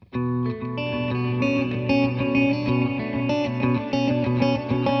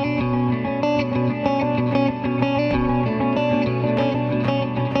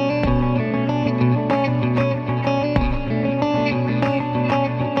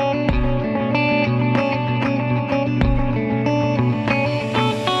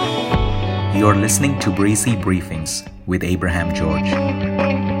You're listening to Breezy Briefings with Abraham George.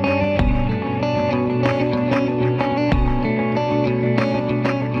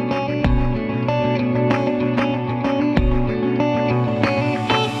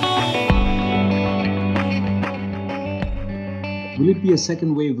 Will it be a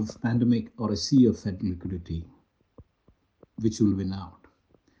second wave of pandemic or a sea of Fed liquidity? Which will win out?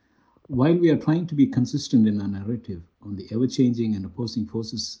 While we are trying to be consistent in our narrative on the ever-changing and opposing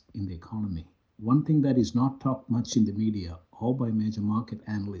forces in the economy, one thing that is not talked much in the media or by major market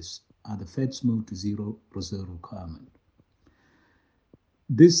analysts are the Fed's move to zero reserve requirement.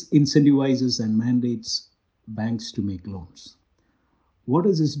 This incentivizes and mandates banks to make loans. What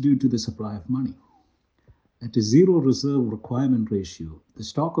does this do to the supply of money? At a zero reserve requirement ratio, the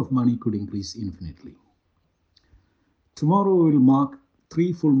stock of money could increase infinitely. Tomorrow will mark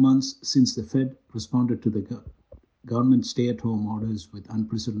 3 full months since the Fed responded to the government stay-at-home orders with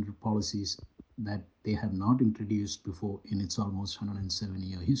unprecedented policies that they have not introduced before in its almost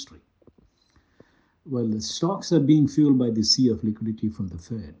 107-year history. While the stocks are being fueled by the sea of liquidity from the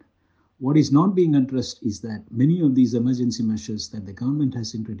Fed, what is not being addressed is that many of these emergency measures that the government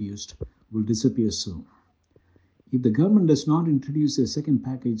has introduced will disappear soon. If the government does not introduce a second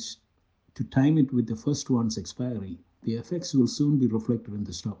package to time it with the first one's expiry, the effects will soon be reflected in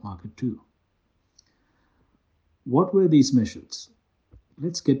the stock market too. What were these measures?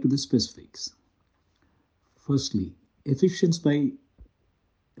 Let's get to the specifics. Firstly, evictions by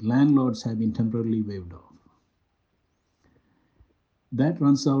landlords have been temporarily waived off. That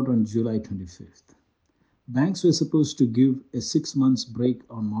runs out on July 25th. Banks were supposed to give a 6 months break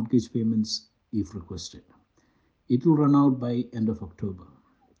on mortgage payments if requested. It will run out by end of October.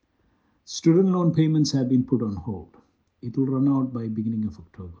 Student loan payments have been put on hold. It will run out by beginning of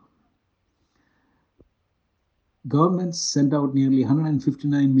October. Governments sent out nearly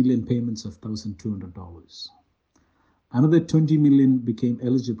 159 million payments of $1,200. Another 20 million became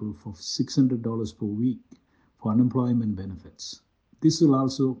eligible for $600 per week for unemployment benefits. This will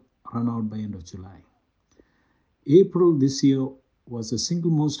also run out by end of July. April this year was the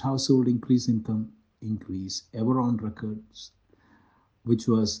single most household income increase ever on records, which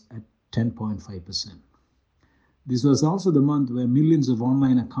was at 10.5%. This was also the month where millions of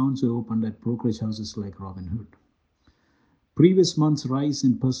online accounts were opened at brokerage houses like Robinhood. Previous months' rise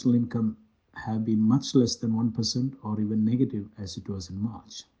in personal income have been much less than 1% or even negative as it was in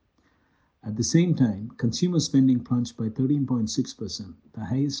March. At the same time, consumer spending plunged by 13.6%, the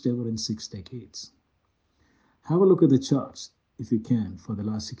highest ever in 6 decades. Have a look at the charts, if you can, for the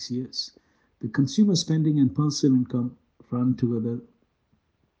last 6 years. The consumer spending and personal income run together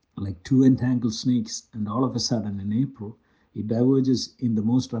like two entangled snakes, and all of a sudden in April, it diverges in the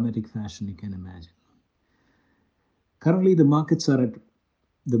most dramatic fashion you can imagine. Currently, the markets are at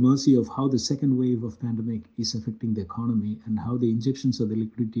the mercy of how the second wave of pandemic is affecting the economy and how the injections of the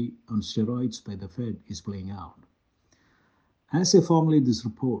liquidity on steroids by the Fed is playing out. As I formulate this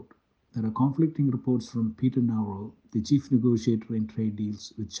report, there are conflicting reports from Peter Navarro, the chief negotiator in trade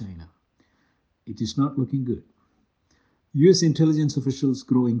deals with China. It is not looking good. US intelligence officials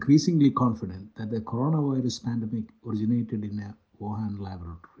grow increasingly confident that the coronavirus pandemic originated in a Wuhan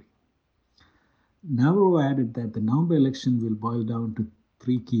laboratory. Navarro added that the November election will boil down to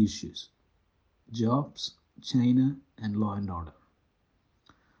 3 key issues: jobs, China, and law and order.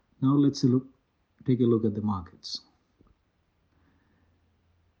 Now let's take a look at the markets.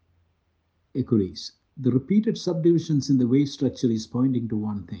 Equities. The repeated subdivisions in the wave structure is pointing to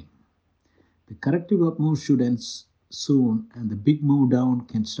one thing. The corrective up move should end soon, and the big move down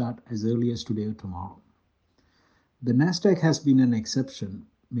can start as early as today or tomorrow. The Nasdaq has been an exception,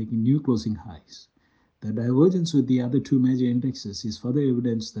 making new closing highs. The divergence with the other 2 major indexes is further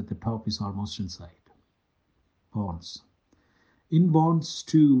evidence that the top is almost in sight. Bonds. In bonds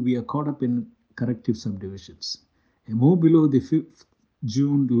too, we are caught up in corrective subdivisions. A move below the 5th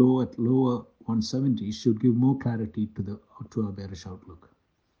June low at lower 170 should give more clarity to our bearish outlook.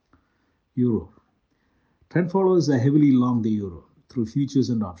 Euro. Trend followers are heavily long the euro through futures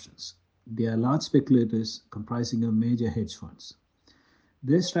and options. They are large speculators comprising of major hedge funds.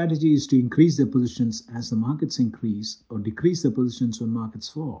 Their strategy is to increase their positions as the markets increase or decrease their positions when markets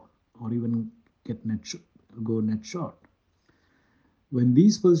fall, or even go net short. When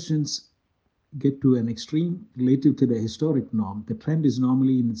these positions get to an extreme relative to the historic norm, the trend is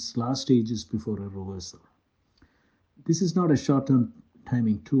normally in its last stages before a reversal. This is not a short-term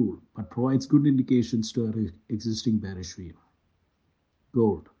timing tool, but provides good indications to our existing bearish view.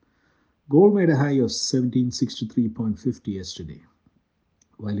 Gold. Gold made a high of 1763.50 yesterday.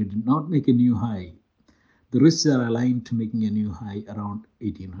 While it did not make a new high, the risks are aligned to making a new high around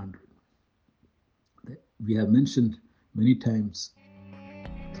 1800. We have mentioned many times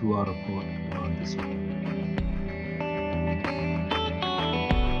through our report about this one.